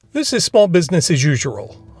This is Small Business as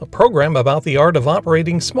Usual, a program about the art of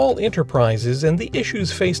operating small enterprises and the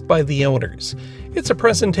issues faced by the owners. It's a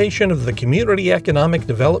presentation of the Community Economic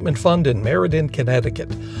Development Fund in Meriden,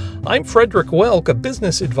 Connecticut. I'm Frederick Welk, a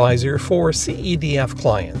business advisor for CEDF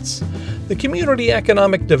clients. The Community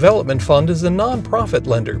Economic Development Fund is a nonprofit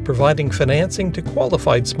lender providing financing to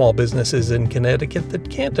qualified small businesses in Connecticut that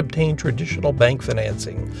can't obtain traditional bank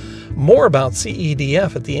financing. More about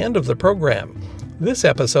CEDF at the end of the program. This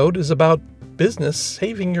episode is about business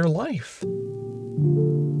saving your life.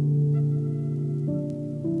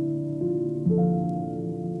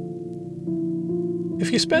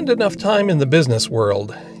 If you spend enough time in the business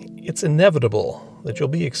world, it's inevitable that you'll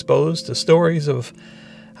be exposed to stories of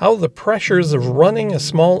how the pressures of running a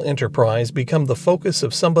small enterprise become the focus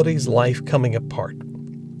of somebody's life coming apart.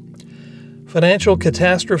 Financial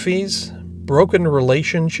catastrophes, broken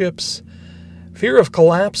relationships, fear of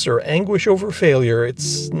collapse or anguish over failure,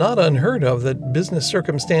 it's not unheard of that business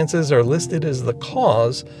circumstances are listed as the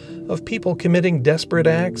cause of people committing desperate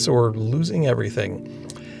acts or losing everything.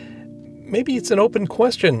 Maybe it's an open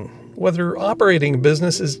question whether operating a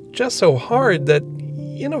business is just so hard that,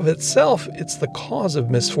 in of itself, it's the cause of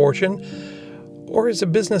misfortune, or is a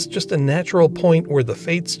business just a natural point where the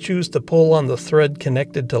fates choose to pull on the thread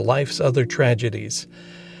connected to life's other tragedies?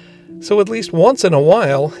 So at least once in a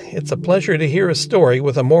while, it's a pleasure to hear a story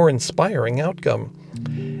with a more inspiring outcome.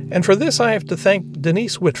 And for this, I have to thank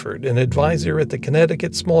Denise Whitford, an advisor at the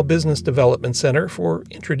Connecticut Small Business Development Center, for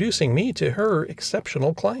introducing me to her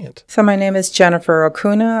exceptional client. So my name is Jennifer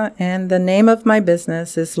Acuna, and the name of my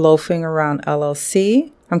business is Loafing Around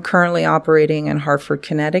LLC. I'm currently operating in Hartford,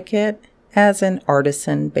 Connecticut as an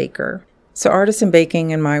artisan baker. So artisan baking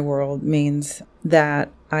in my world means that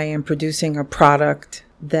I am producing a product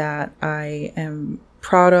that I am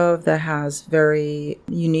proud of, that has very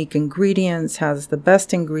unique ingredients, has the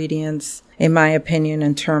best ingredients, in my opinion,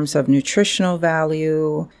 in terms of nutritional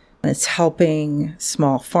value. It's helping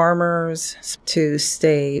small farmers to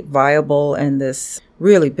stay viable in this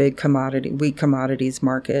really big wheat commodities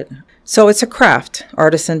market. So it's a craft.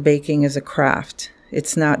 Artisan baking is a craft.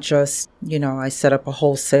 It's not just, I set up a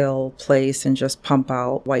wholesale place and just pump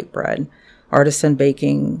out white bread. Artisan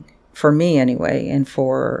baking, for me anyway, and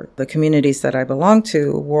for the communities that I belong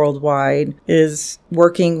to worldwide, is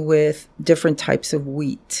working with different types of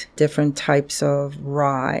wheat, different types of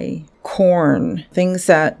rye, corn, things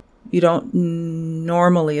that you don't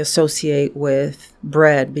normally associate with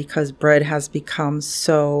bread, because bread has become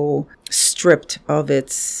so stripped of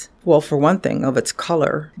its, for one thing, of its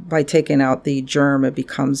color. By taking out the germ, it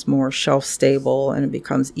becomes more shelf stable and it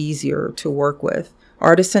becomes easier to work with.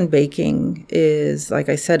 Artisan baking is, like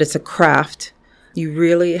I said, it's a craft. You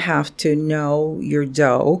really have to know your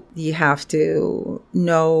dough. You have to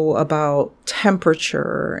know about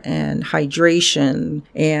temperature and hydration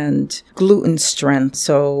and gluten strength.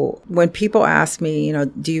 So when people ask me,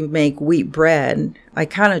 do you make wheat bread? I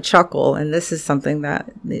kind of chuckle, and this is something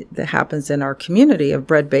that happens in our community of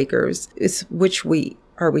bread bakers. It's which wheat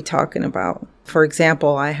are we talking about? For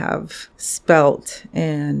example, I have spelt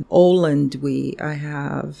and Oland wheat. I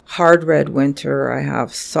have hard red winter. I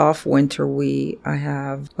have soft winter wheat. I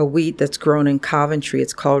have a wheat that's grown in Coventry.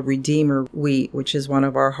 It's called Redeemer wheat, which is one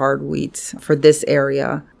of our hard wheats for this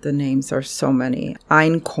area. The names are so many.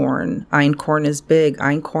 Einkorn. Einkorn is big.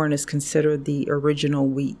 Einkorn is considered the original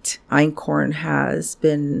wheat. Einkorn has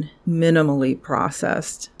been minimally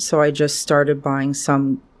processed. So I just started buying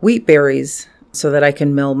some wheat berries so that I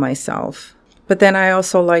can mill myself. But then I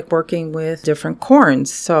also like working with different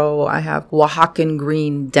corns. So I have Oaxacan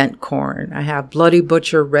green dent corn. I have Bloody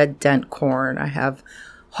Butcher red dent corn. I have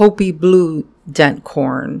Hopi blue dent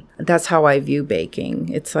corn. That's how I view baking.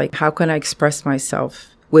 It's like, how can I express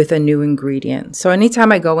myself with a new ingredient? So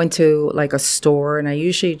anytime I go into like a store, and I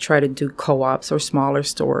usually try to do co-ops or smaller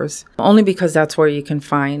stores, only because that's where you can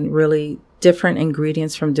find really different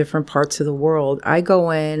ingredients from different parts of the world. I go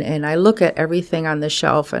in and I look at everything on the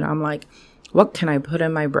shelf and I'm like, what can I put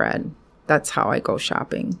in my bread? That's how I go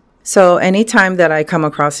shopping. So anytime that I come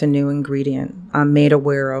across a new ingredient, I'm made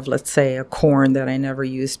aware of, let's say, a corn that I never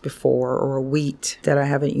used before or a wheat that I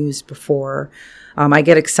haven't used before, I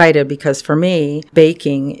get excited, because for me,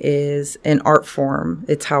 baking is an art form.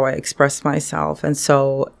 It's how I express myself. And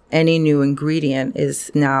so any new ingredient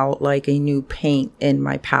is now like a new paint in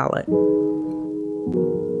my palette.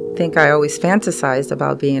 I think I always fantasized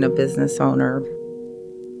about being a business owner.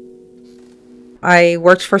 I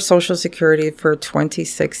worked for Social Security for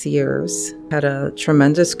 26 years, had a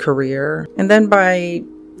tremendous career. And then by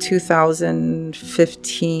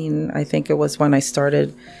 2015, I think it was when I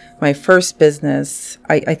started my first business,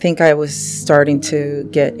 I think I was starting to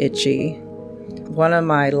get itchy. One of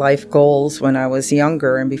my life goals when I was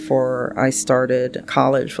younger and before I started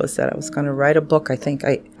college was that I was going to write a book. I think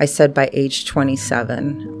I said by age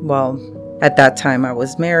 27. Well, at that time I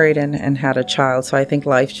was married and had a child, so I think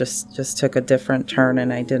life just took a different turn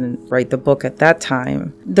and I didn't write the book at that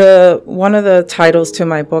time. One of the titles to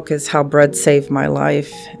my book is How Bread Saved My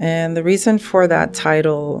Life, and the reason for that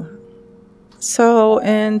title, so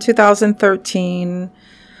in 2013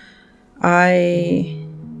 I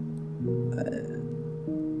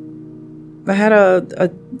had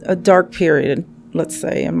a dark period, let's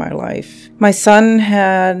say, in my life. My son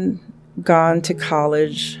had gone to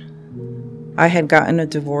college. I had gotten a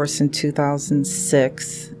divorce in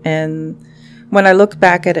 2006. And when I look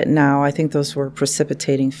back at it now, I think those were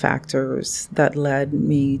precipitating factors that led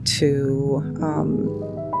me to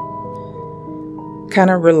kind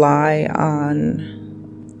of rely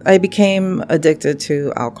on... I became addicted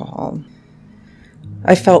to alcohol.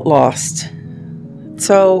 I felt lost.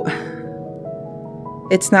 So...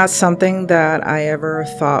 it's not something that I ever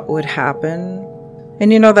thought would happen.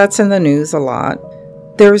 And that's in the news a lot.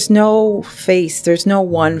 There's no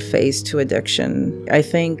one face to addiction. I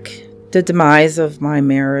think the demise of my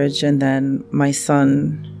marriage and then my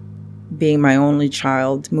son being my only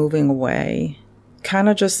child moving away kind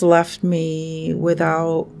of just left me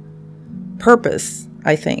without purpose,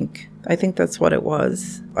 I think. I think that's what it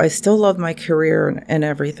was. I still love my career and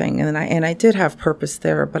everything, and I did have purpose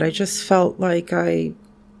there, but I just felt like I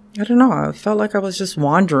don't know, I felt like I was just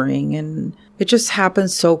wandering, and it just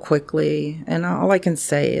happened so quickly. And all I can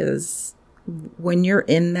say is when you're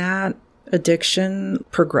in that, addiction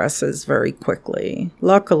progresses very quickly.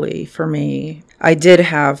 Luckily for me, I did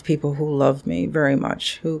have people who loved me very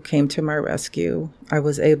much, who came to my rescue. I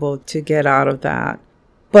was able to get out of that.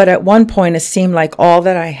 But at one point, it seemed like all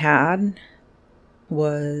that I had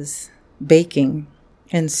was baking.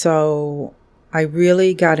 And so I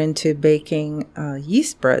really got into baking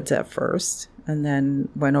yeast breads at first, and then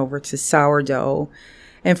went over to sourdough.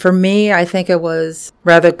 And for me, I think it was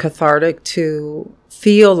rather cathartic to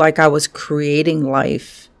feel like I was creating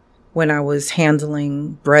life when I was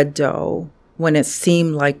handling bread dough, when it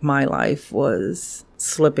seemed like my life was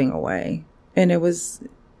slipping away. And it was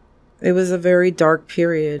a very dark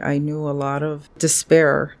period. I knew a lot of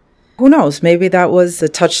despair. Who knows? Maybe that was the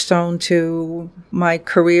touchstone to my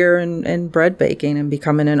career in bread baking and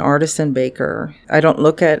becoming an artisan baker. I don't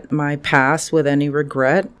look at my past with any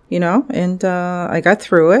regret, and I got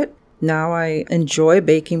through it. Now I enjoy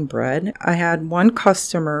baking bread. I had one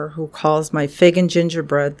customer who calls my fig and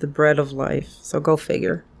gingerbread the bread of life. So go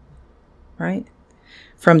figure, right?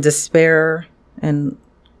 From despair and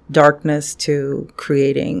darkness to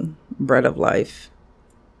creating bread of life.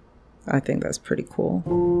 I think that's pretty cool.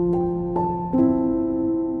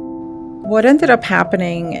 What ended up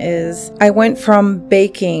happening is I went from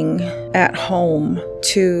baking at home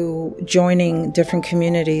to joining different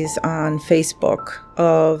communities on Facebook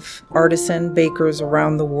of artisan bakers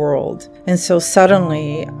around the world. And so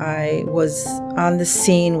suddenly I was on the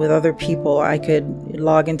scene with other people. I could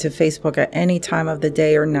log into Facebook at any time of the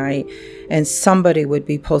day or night, and somebody would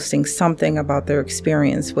be posting something about their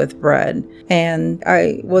experience with bread. And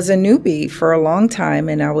I was a newbie for a long time,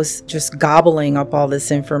 and I was just gobbling up all this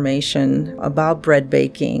information about bread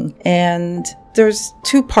baking. And there's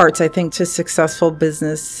two parts, I think, to successful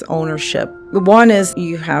business ownership. One is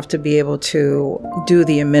you have to be able to do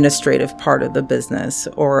the administrative part of the business,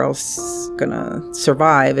 or else it's gonna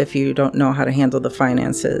survive if you don't know how to handle the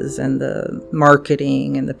finances and the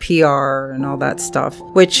marketing and the PR and all that stuff,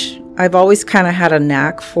 which I've always kind of had a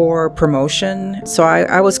knack for promotion. So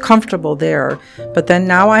I was comfortable there. But then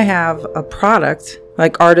now I have a product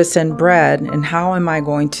like artisan bread, and how am I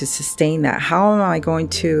going to sustain that? How am I going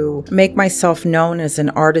to make myself known as an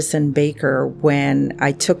artisan baker when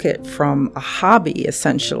I took it from a hobby,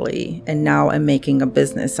 essentially, and now I'm making a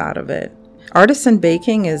business out of it? Artisan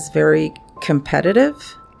baking is very competitive.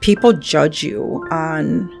 People judge you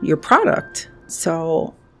on your product.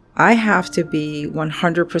 So I have to be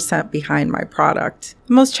 100% behind my product.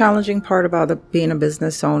 The most challenging part about being a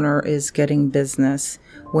business owner is getting business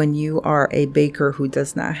when you are a baker who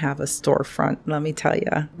does not have a storefront. Let me tell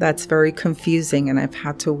you, that's very confusing, and I've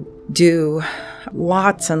had to do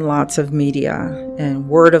lots and lots of media and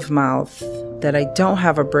word of mouth that I don't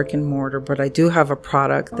have a brick and mortar, but I do have a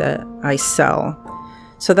product that I sell.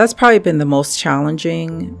 So that's probably been the most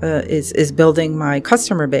challenging, is building my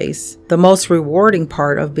customer base. The most rewarding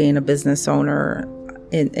part of being a business owner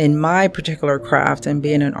in my particular craft and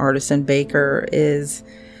being an artisan baker is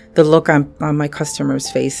the look on my customers'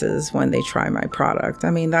 faces when they try my product.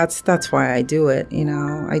 I mean, that's why I do it.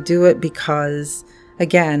 I do it because,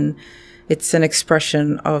 again, it's an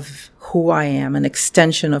expression of who I am, an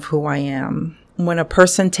extension of who I am. When a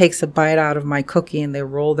person takes a bite out of my cookie and they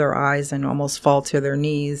roll their eyes and almost fall to their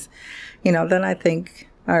knees, then I think,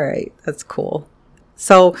 all right, that's cool.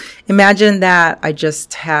 So imagine that I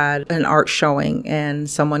just had an art showing and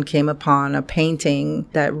someone came upon a painting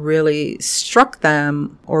that really struck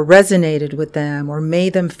them or resonated with them or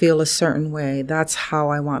made them feel a certain way. That's how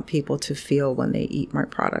I want people to feel when they eat my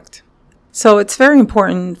product. So it's very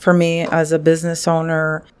important for me as a business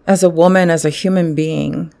owner, as a woman, as a human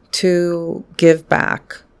being, to give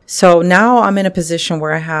back. So now I'm in a position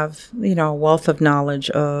where I have, a wealth of knowledge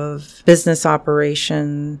of business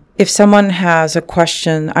operation. If someone has a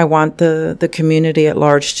question, I want the community at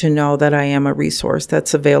large to know that I am a resource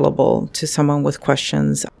that's available to someone with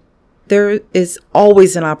questions. There is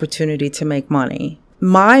always an opportunity to make money.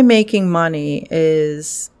 My making money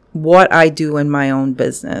is what I do in my own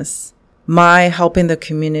business. My helping the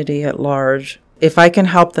community at large. If I can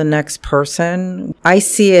help the next person, I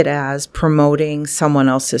see it as promoting someone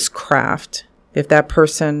else's craft. If that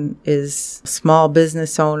person is a small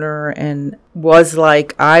business owner and was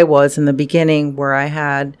like I was in the beginning, where I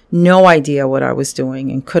had no idea what I was doing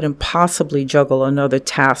and couldn't possibly juggle another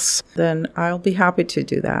task, then I'll be happy to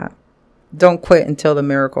do that. Don't quit until the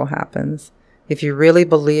miracle happens. If you really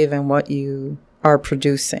believe in what you are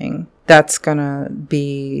producing, that's going to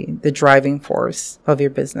be the driving force of your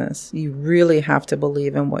business. You really have to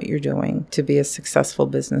believe in what you're doing to be a successful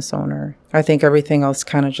business owner. I think everything else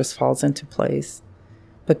kind of just falls into place.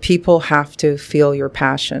 But people have to feel your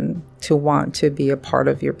passion to want to be a part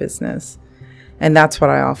of your business. And that's what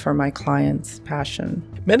I offer my clients, passion.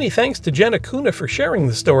 Many thanks to Jen Acuna for sharing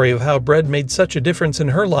the story of how bread made such a difference in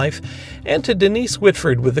her life, and to Denise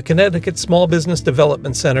Whitford with the Connecticut Small Business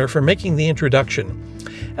Development Center for making the introduction.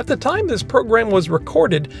 At the time this program was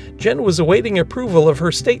recorded, Jen was awaiting approval of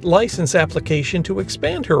her state license application to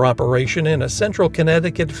expand her operation in a central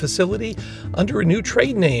Connecticut facility under a new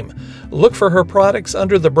trade name. Look for her products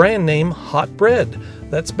under the brand name Hot Bread.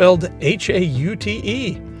 That's spelled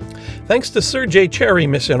Haute. Thanks to Sergei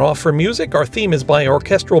Cherry-Missinov for music. Our theme is by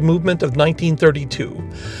Orchestral Movement of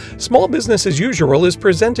 1932. Small Business as Usual is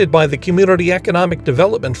presented by the Community Economic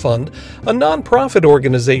Development Fund, a nonprofit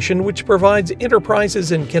organization which provides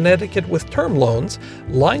enterprises in Connecticut with term loans,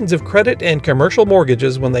 lines of credit, and commercial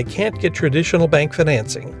mortgages when they can't get traditional bank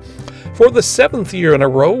financing. For the 7th year in a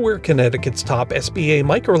row, we're Connecticut's top SBA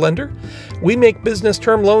microlender. We make business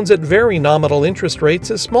term loans at very nominal interest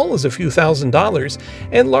rates as small as a few $1,000s,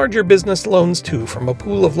 and larger business loans too, from a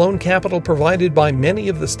pool of loan capital provided by many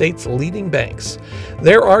of the state's leading banks.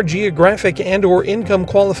 There are geographic and/or income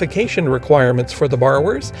qualification requirements for the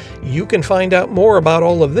borrowers. You can find out more about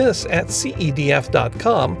all of this at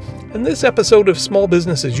cedf.com, and this episode of Small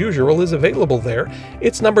Business as Usual is available there.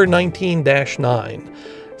 It's number 19-9.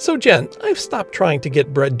 So Jen, I've stopped trying to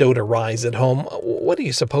get bread dough to rise at home. What do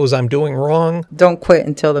you suppose I'm doing wrong? Don't quit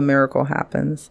until the miracle happens.